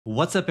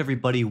What's up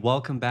everybody,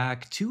 welcome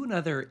back to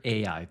another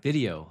AI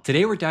video.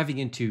 Today we're diving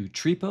into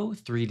Tripo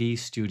 3D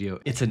Studio.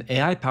 It's an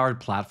AI powered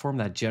platform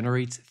that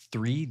generates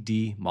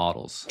 3D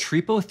models.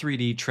 Tripo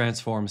 3D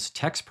transforms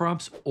text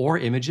prompts or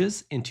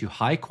images into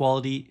high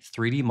quality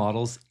 3D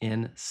models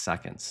in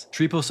seconds.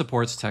 Tripo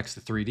supports text to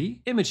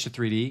 3D, image to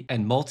 3D,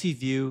 and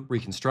multi-view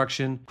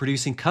reconstruction,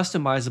 producing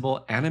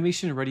customizable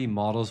animation ready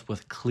models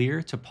with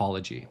clear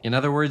topology. In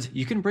other words,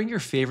 you can bring your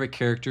favorite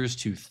characters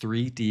to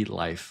 3D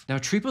life. Now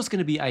Tripo is going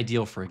to be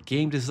ideal for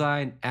game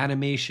design,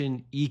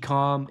 animation,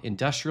 e-com,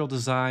 industrial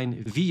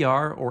design,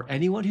 VR, or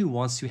anyone who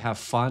wants to have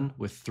fun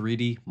with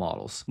 3D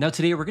models. Now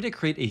today we're going to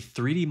create a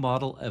 3D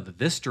model of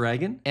this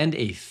dragon and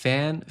a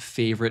fan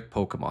favorite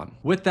Pokemon.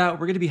 With that,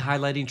 we're going to be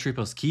highlighting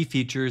Tripo's key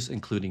features,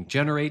 including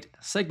generate,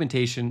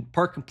 segmentation,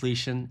 part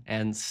completion,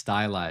 and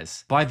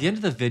stylize. By the end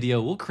of the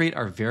video, we'll create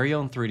our very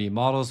own 3D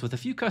models with a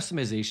few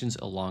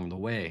customizations along the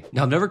way.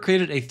 Now I've never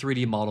created a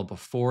 3D model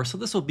before, so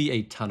this will be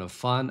a ton of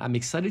fun. I'm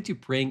excited to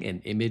bring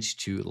an image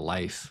to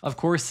life. Of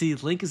course, the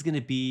link is going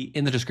to be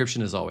in the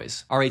description as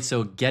always. All right,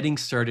 so getting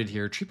started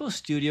here. Tripo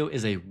Studio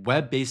is a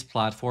web-based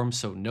platform,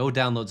 so no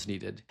downloads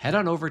needed. Head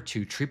on over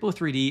to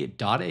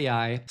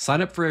tripo3d.ai,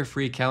 sign up for a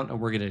free account,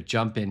 and we're going to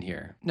jump in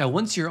here. Now,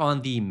 once you're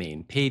on the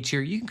main page here,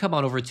 you can come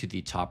on over to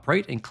the top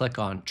right and click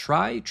on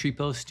Try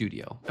Tripo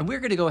Studio. And we're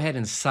going to go ahead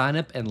and sign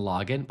up and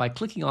log in by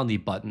clicking on the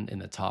button in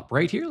the top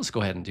right here. Let's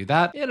go ahead and do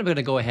that. And I'm going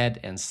to go ahead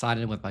and sign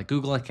in with my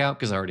Google account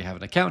because I already have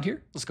an account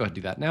here. Let's go ahead and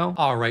do that now.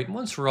 All right,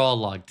 once we're all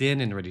logged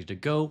in and ready to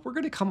go, we're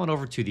going to come on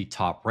over to the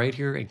top right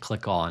here and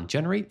click on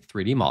Generate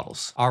 3D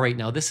Models. All right,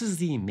 now this is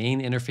the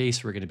main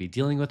interface we're going to be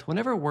dealing with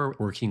whenever we're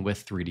working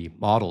with 3D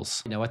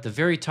models. Now at the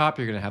very top,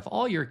 you're going to have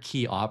all your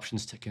key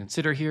options to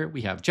consider here.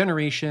 We have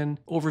generation,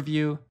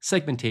 overview,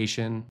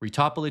 segmentation,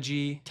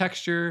 retopology,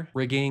 texture,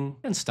 rigging,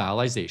 and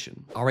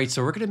stylization. All right,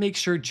 so we're going to make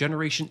sure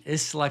generation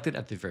is selected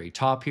at the very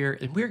top here,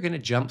 and we're going to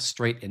jump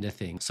straight into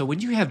things. So when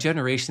you have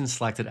generation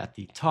selected at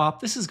the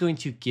top, this is going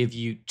to give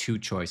you two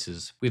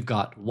choices. We've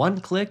got one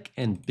click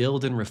and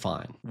build and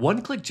refine.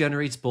 One click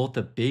generates both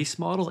the base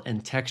model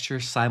and texture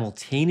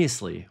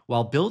simultaneously,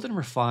 while build and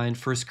refine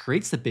first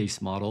creates the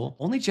base model,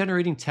 only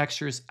generating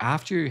textures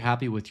after you're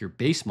happy with your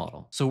base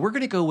model. So we're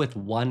going to go with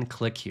one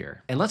click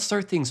here. And let's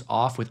start things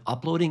off with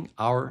uploading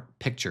our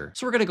picture.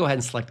 So we're going to go ahead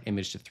and select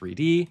image to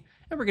 3D.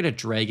 And we're going to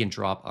drag and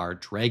drop our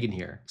dragon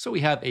here. So we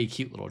have a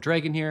cute little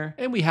dragon here,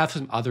 and we have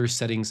some other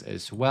settings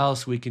as well.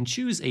 So we can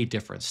choose a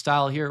different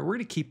style here. We're going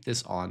to keep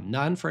this on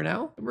none for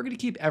now. And we're going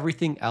to keep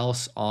everything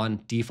else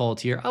on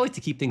default here. I like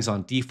to keep things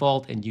on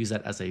default and use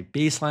that as a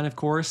baseline, of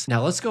course.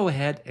 Now let's go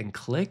ahead and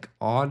click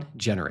on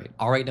generate.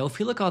 All right, now if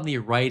you look on the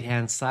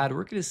right-hand side,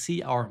 we're going to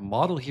see our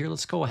model here.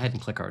 Let's go ahead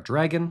and click our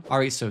dragon. All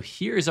right, so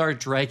here's our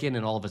dragon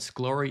in all of its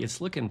glory.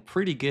 It's looking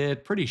pretty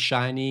good, pretty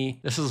shiny.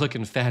 This is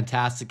looking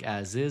fantastic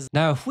as is.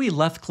 Now, if we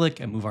left click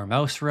and move our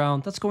mouse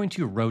around, that's going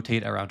to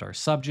rotate around our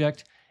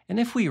subject. And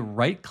if we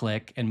right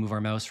click and move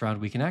our mouse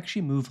around, we can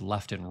actually move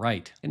left and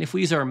right. And if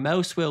we use our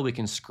mouse wheel, we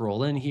can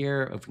scroll in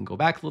here. If we can go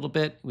back a little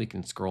bit, we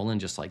can scroll in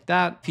just like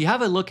that. If you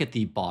have a look at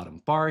the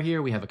bottom bar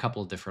here, we have a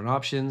couple of different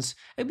options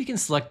and we can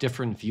select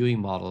different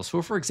viewing models.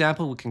 So for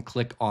example, we can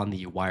click on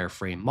the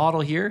wireframe model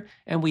here,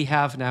 and we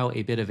have now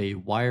a bit of a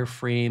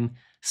wireframe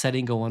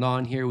setting going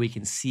on here. We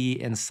can see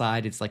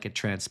inside, it's like a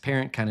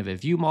transparent kind of a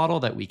view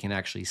model that we can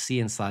actually see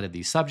inside of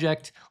the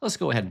subject. Let's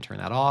go ahead and turn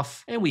that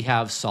off. And we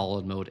have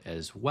solid mode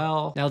as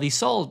well. Now the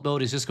solid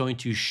mode is just going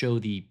to show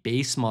the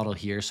base model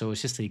here. So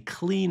it's just a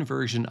clean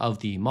version of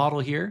the model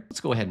here.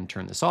 Let's go ahead and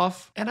turn this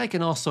off. And I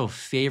can also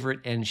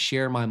favorite and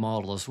share my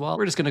model as well.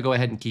 We're just going to go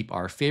ahead and keep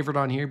our favorite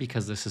on here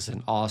because this is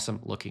an awesome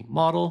looking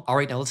model. All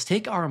right, now let's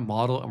take our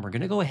model and we're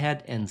going to go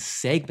ahead and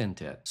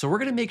segment it. So we're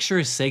going to make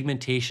sure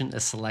segmentation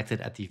is selected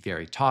at the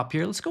very top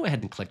here. Let's go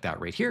ahead and click that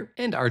right here.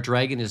 And our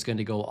dragon is going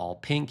to go all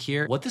pink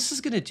here. What this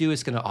is going to do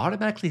is going to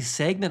automatically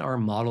segment our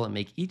model and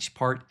make each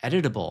part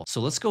editable.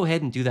 So let's go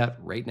ahead and do that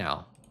right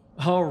now.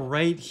 All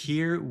right,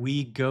 here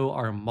we go.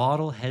 Our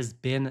model has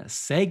been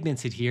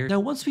segmented here. Now,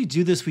 once we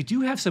do this, we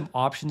do have some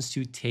options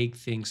to take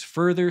things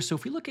further. So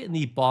if we look at in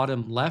the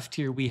bottom left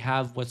here, we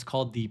have what's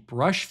called the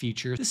brush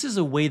feature. This is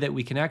a way that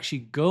we can actually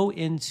go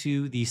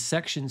into the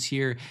sections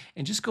here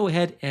and just go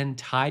ahead and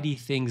tidy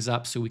things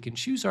up. So we can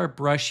choose our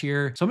brush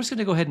here. So I'm just going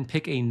to go ahead and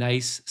pick a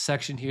nice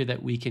section here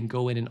that we can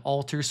go in and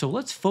alter. So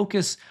let's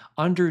focus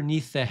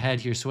underneath the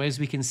head here. So as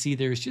we can see,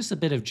 there's just a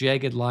bit of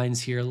jagged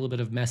lines here, a little bit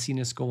of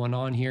messiness going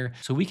on here.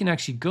 So we can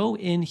actually go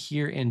in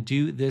here and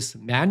do this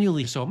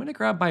manually. So I'm going to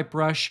grab my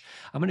brush.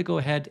 I'm going to go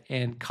ahead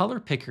and color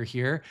picker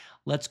here.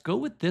 Let's go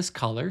with this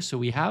color. So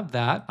we have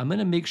that. I'm going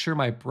to make sure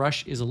my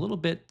brush is a little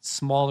bit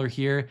smaller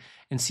here,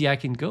 and see I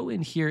can go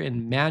in here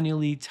and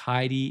manually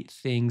tidy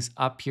things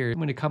up here. I'm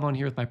going to come on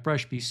here with my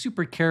brush, be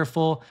super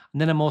careful.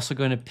 And then I'm also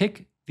going to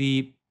pick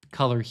the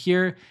color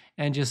here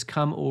and just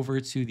come over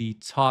to the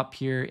top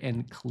here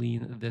and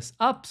clean this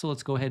up. So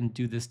let's go ahead and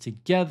do this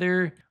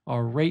together.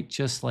 All right,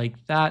 just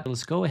like that.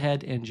 Let's go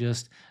ahead and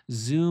just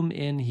zoom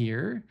in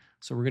here.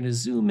 So we're going to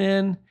zoom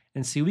in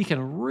and see we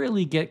can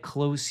really get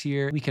close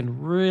here. We can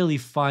really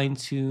fine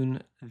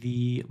tune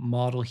the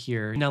model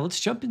here. Now let's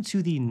jump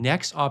into the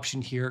next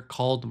option here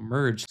called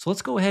merge. So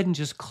let's go ahead and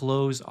just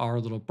close our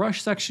little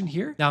brush section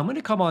here. Now I'm going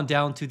to come on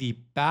down to the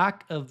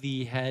back of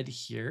the head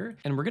here,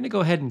 and we're going to go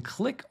ahead and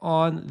click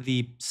on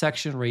the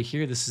section right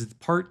here. This is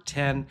part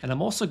 10, and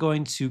I'm also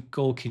going to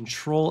go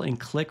control and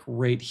click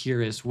right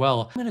here as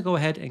well. I'm going to go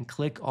ahead and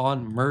click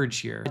on merge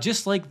here.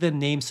 Just like the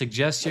name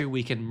suggests here,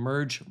 we can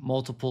merge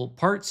multiple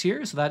parts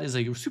here. So that is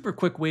a super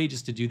quick way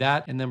just to do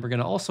that. And then we're going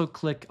to also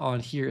click on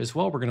here as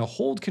well. We're going to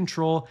hold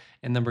control,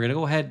 and then we're going to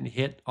go ahead and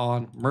hit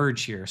on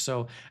merge here.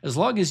 So as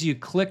long as you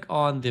click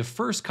on the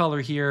first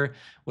color here,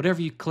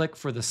 whatever you click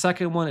for the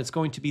second one, it's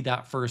going to be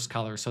that first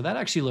color. So that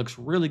actually looks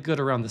really good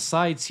around the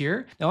sides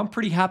here. Now I'm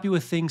pretty happy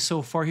with things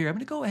so far here. I'm going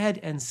to go ahead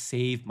and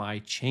save my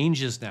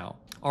changes now.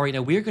 All right,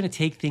 now we're going to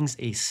take things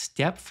a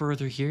step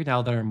further here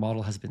now that our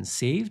model has been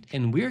saved,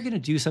 and we're going to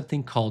do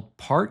something called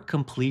part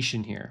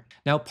completion here.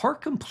 Now,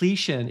 part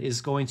completion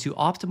is going to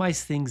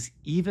optimize things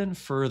even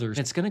further.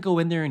 It's going to go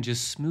in there and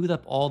just smooth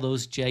up all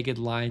those jagged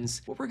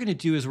lines. What we're going to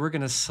do is we're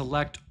going to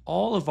select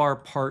all of our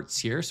parts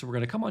here. So we're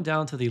going to come on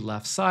down to the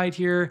left side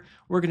here.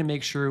 We're going to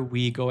make sure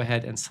we go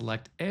ahead and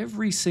select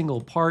every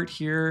single part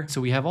here.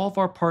 So we have all of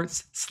our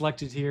parts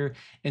selected here,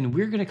 and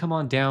we're going to come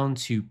on down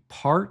to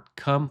part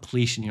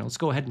completion here. Let's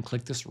go ahead and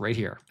click this right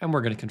here. And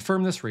we're going to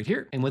confirm this right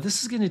here. And what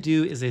this is going to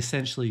do is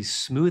essentially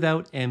smooth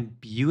out and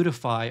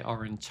beautify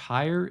our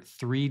entire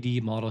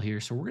 3D model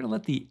here. So we're going to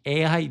let the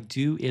AI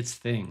do its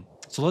thing.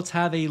 So let's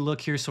have a look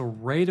here. So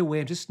right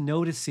away, I'm just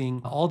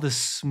noticing all the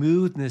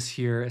smoothness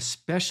here,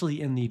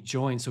 especially in the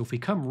joint. So if we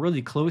come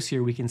really close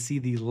here, we can see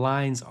the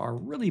lines are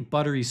really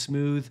buttery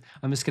smooth.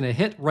 I'm just going to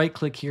hit right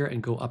click here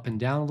and go up and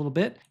down a little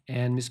bit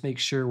and just make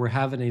sure we're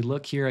having a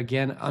look here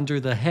again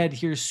under the head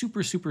here.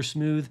 Super, super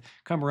smooth.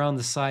 Come around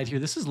the side here.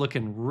 This is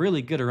looking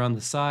really good around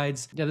the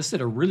sides. Yeah, this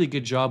did a really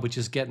good job with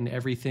just getting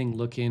everything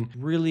looking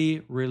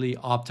really, really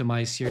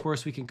optimized here. Of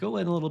course, we can go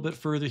in a little bit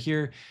further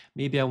here.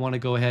 Maybe I want to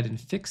go ahead and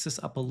fix this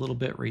up a little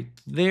bit right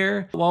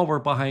there. While we're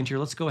behind here,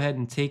 let's go ahead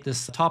and take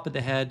this top of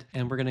the head,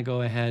 and we're going to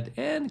go ahead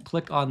and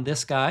click on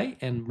this guy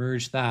and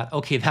merge that.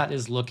 Okay, that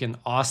is looking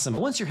awesome.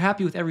 Once you're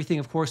happy with everything,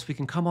 of course, we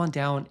can come on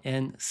down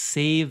and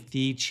save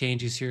the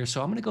changes here.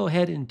 So I'm going to go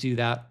ahead and do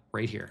that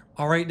right here.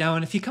 All right, now,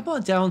 and if you come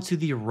on down to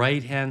the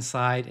right-hand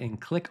side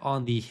and click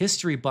on the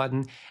history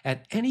button,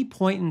 at any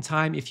point in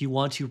time, if you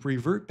want to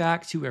revert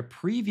back to a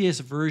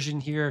previous version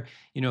here,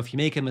 you know, if you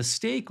make a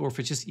mistake or if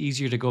it's just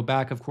easier to go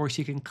back, of course,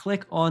 you can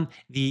click on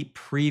the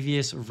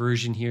previous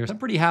version here. So I'm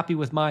pretty happy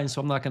with mine,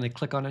 so I'm not going to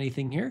click on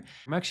anything here.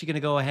 I'm actually going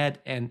to go ahead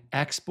and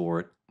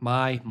export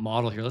my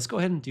model here. Let's go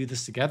ahead and do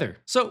this together.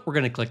 So we're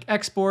going to click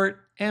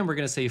export, and we're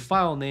going to say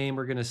file name.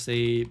 We're going to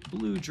say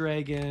Blue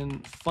Dragon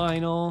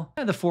Final,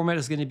 and the format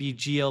is going to be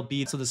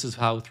GLB. So this is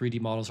how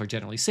 3D models are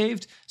generally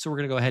saved. So we're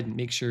going to go ahead and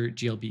make sure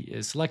GLB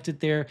is selected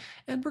there,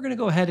 and we're going to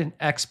go ahead and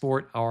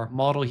export our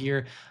model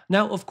here.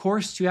 Now, of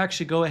course, to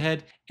actually go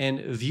ahead and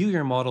view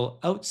your model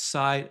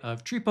outside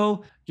of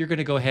Tripo, you're going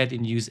to go ahead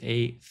and use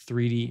a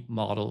 3D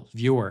model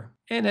viewer.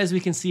 And as we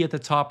can see at the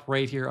top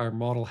right here, our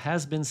model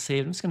has been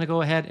saved. I'm just going to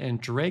go ahead and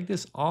drag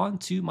this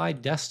onto my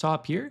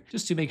desktop here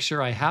just to make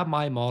sure I have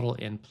my model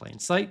in plain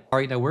sight. All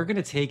right, now we're going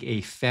to take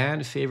a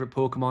fan favorite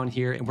Pokemon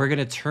here, and we're going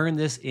to turn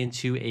this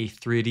into a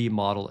 3D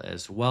model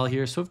as well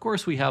here. So of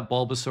course we have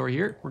Bulbasaur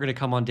here. We're going to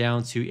come on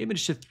down to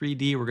image to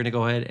 3D. We're going to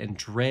go ahead and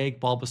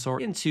drag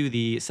Bulbasaur into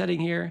the setting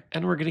here,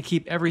 and we're going to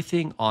keep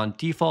everything on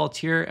default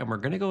here, and we're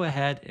going to go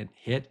ahead and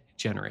hit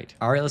generate.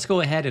 All right, let's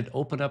go ahead and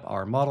open up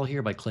our model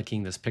here by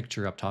clicking this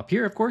picture up top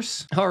here, of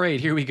course. All right,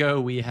 here we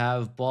go. We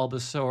have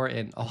Bulbasaur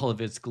in all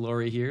of its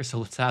glory here. So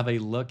let's have a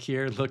look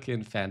here,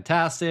 looking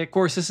fantastic. Of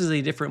course, this is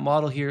a different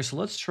model here. So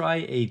let's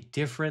try a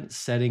different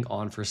setting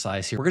on for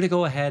size here. We're gonna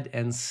go ahead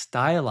and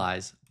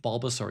stylize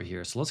Bulbasaur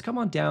here. So let's come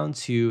on down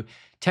to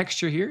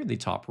texture here in the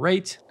top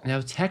right. Now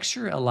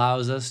texture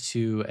allows us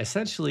to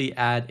essentially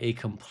add a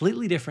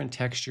completely different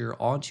texture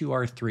onto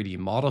our 3D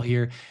model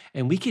here.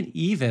 And we can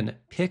even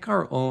pick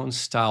our own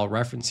style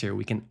reference here.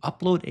 We can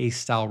upload a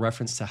style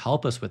reference to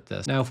help us with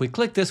this. Now, if we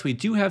click this, we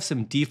do have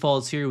some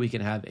defaults here. We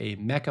can have a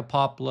mecha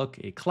pop look,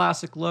 a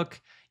classic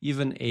look,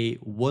 even a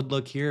wood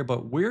look here,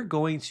 but we're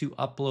going to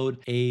upload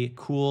a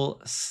cool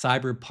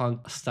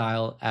cyberpunk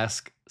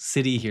style-esque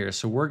city here.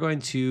 So we're going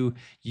to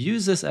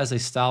use this as a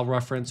style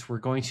reference. We're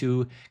going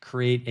to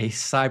create a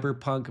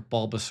cyberpunk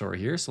Bulbasaur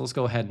here. So let's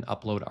go ahead and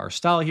upload our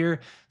style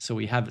here. So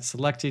we have it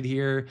selected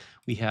here.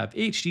 We have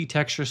HD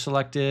texture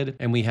selected,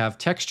 and we have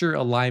texture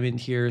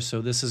alignment here.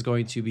 So this is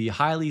going to be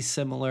highly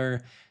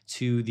similar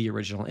to the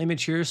original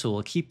image here. So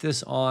we'll keep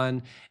this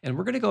on, and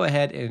we're going to go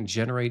ahead and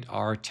generate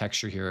our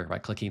texture here by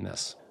clicking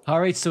this. All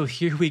right, so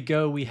here we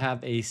go. We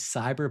have a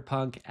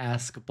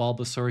cyberpunk-esque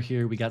Bulbasaur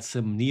here. We got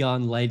some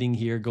neon lighting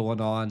here going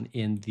on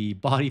in the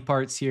body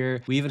parts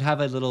here. We even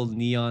have a little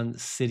neon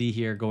city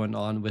here going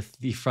on with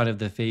the front of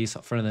the face,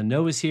 front of the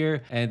nose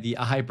here, and the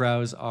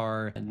eyebrows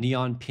are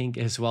neon pink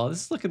as well.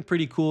 This is looking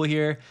pretty cool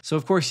here. So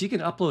of course, you can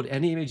upload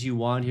any image you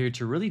want here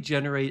to really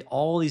generate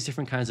all these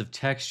different kinds of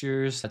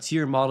textures to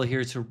your model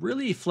here to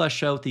really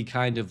flesh out the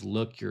kind of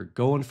look you're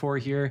going for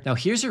here. Now,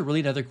 here's a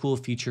really another cool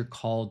feature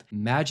called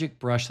Magic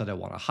Brush that I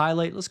want to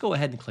highlight. Let's go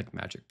ahead and click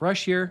Magic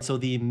Brush here. So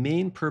the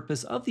main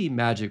purpose of the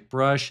Magic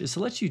Brush is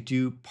to let you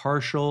do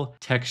partial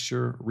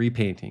texture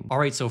repainting. All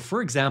right, so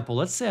for example,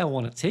 let's say I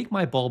want to take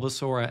my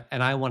Bulbasaur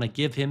and I want to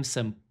give him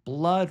some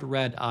blood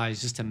red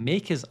eyes just to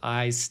make his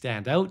eyes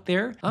stand out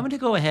there. I'm going to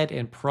go ahead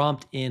and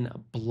prompt in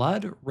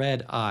blood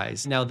red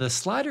eyes. Now the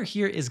slider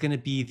here is going to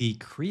be the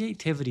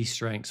creativity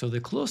strength. So the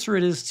closer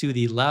it is to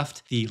the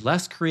left, the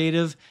less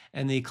creative,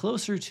 and the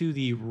closer to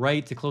the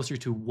right, the closer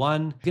to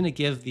 1, I'm going to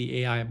give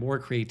the AI more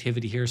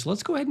creativity here. So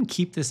let's go ahead and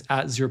keep this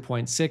at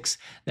 0.6.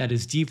 That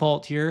is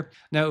default here.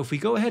 Now, if we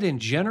go ahead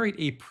and generate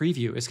a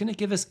preview, it's going to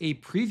give us a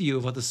preview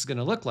of what this is going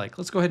to look like.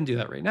 Let's go ahead and do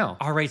that right now.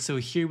 All right, so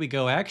here we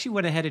go. I actually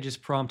went ahead and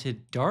just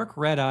prompted dark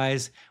red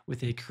eyes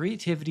with a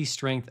creativity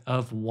strength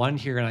of 1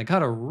 here, and I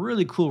got a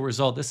really cool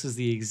result. This is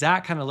the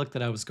exact kind of look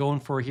that I was going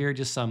for here,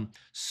 just some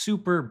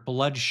super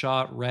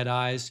bloodshot red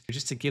eyes,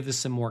 just to give this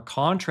some more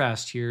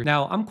contrast here.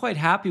 Now, I'm quite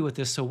happy with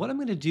this, so what I'm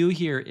going to do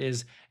here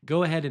is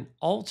go ahead and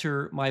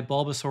alter my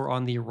Bulbasaur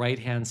on the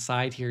right-hand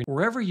side here.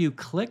 Wherever you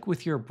click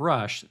with your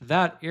brush,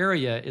 that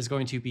area is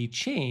going to be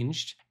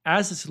changed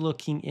as it's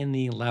looking in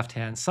the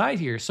left-hand side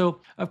here.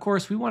 So, of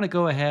course, we want to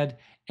go ahead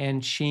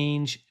and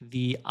change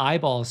the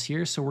eyeballs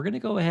here. So we're going to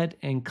go ahead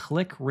and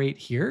click right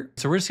here.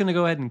 So we're just going to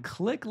go ahead and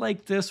click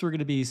like this. We're going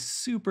to be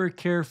super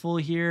careful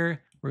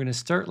here. We're going to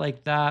start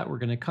like that. We're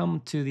going to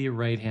come to the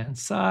right-hand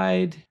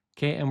side.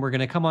 Okay, and we're going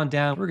to come on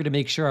down. We're going to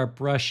make sure our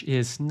brush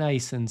is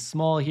nice and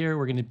small here.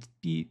 We're going to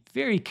be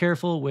very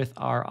careful with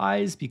our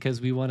eyes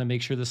because we want to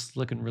make sure this is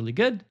looking really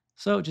good.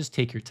 So just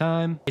take your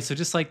time. Okay, so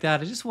just like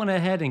that, I just went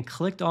ahead and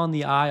clicked on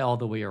the eye all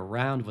the way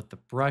around with the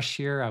brush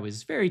here. I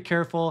was very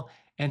careful.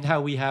 And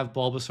now we have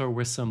Bulbasaur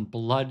with some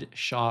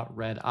bloodshot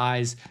red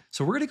eyes.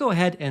 So we're going to go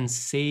ahead and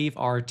save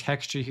our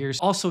texture here.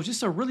 Also,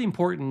 just a really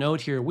important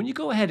note here, when you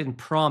go ahead and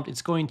prompt,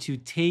 it's going to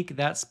take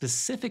that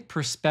specific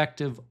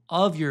perspective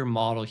of your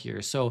model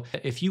here. So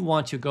if you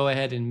want to go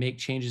ahead and make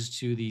changes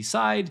to the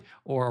side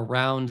or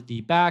around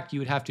the back, you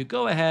would have to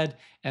go ahead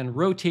and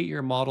rotate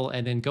your model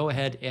and then go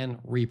ahead and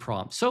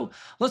reprompt. So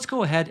let's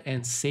go ahead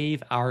and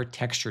save our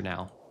texture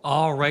now.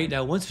 All right,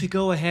 now once we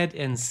go ahead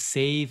and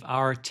save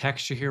our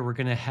texture here, we're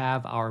gonna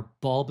have our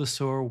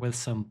Bulbasaur with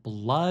some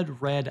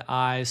blood red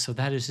eyes. So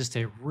that is just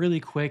a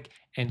really quick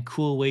and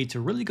cool way to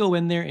really go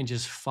in there and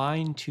just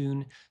fine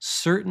tune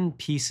certain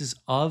pieces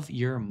of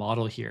your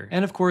model here.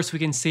 And of course, we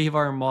can save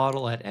our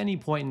model at any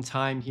point in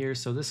time here.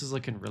 So this is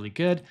looking really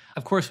good.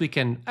 Of course, we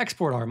can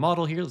export our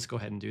model here. Let's go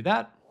ahead and do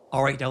that.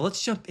 All right, now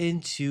let's jump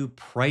into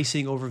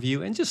pricing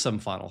overview and just some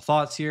final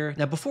thoughts here.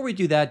 Now, before we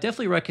do that,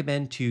 definitely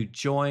recommend to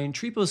join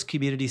Tripo's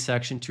community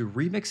section to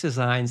remix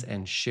designs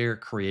and share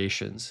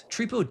creations.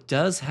 Tripo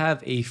does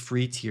have a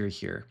free tier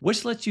here,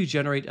 which lets you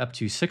generate up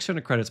to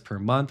 600 credits per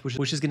month,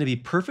 which is going to be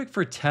perfect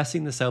for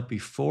testing this out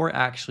before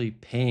actually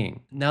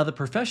paying. Now, the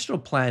professional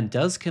plan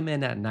does come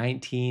in at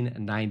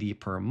 $19.90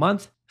 per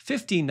month,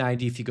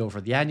 $15.90 if you go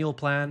for the annual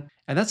plan.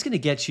 And that's going to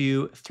get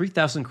you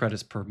 3,000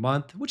 credits per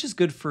month, which is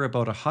good for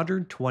about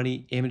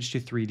 120 image to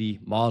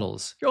 3D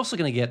models. You're also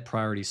going to get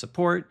priority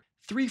support,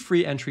 3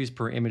 free entries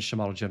per image to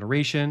model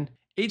generation,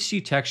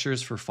 HD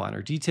textures for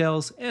finer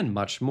details, and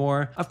much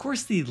more. Of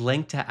course, the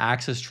link to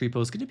access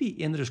Tripo is going to be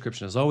in the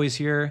description as always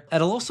here.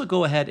 And I'll also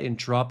go ahead and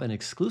drop an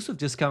exclusive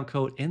discount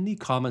code in the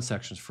comment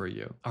sections for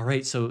you. All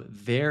right, so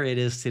there it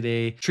is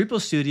today. Tripo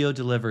Studio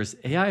delivers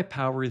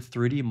AI-powered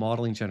 3D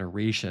modeling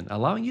generation,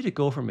 allowing you to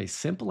go from a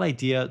simple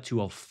idea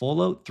to a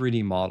full-out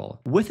 3D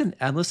model with an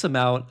endless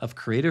amount of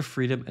creative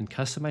freedom and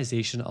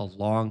customization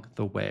along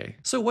the way.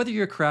 So whether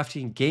you're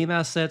crafting game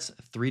assets,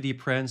 3D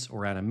prints,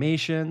 or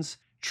animations,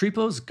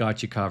 Tripo's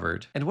got you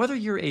covered. And whether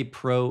you're a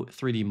pro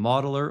 3D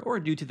modeler or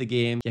new to the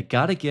game, you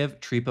gotta give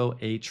Tripo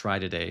a try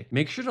today.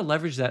 Make sure to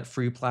leverage that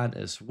free plan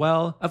as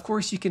well. Of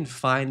course, you can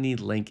find the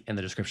link in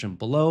the description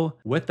below.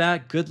 With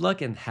that, good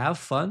luck and have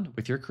fun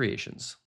with your creations.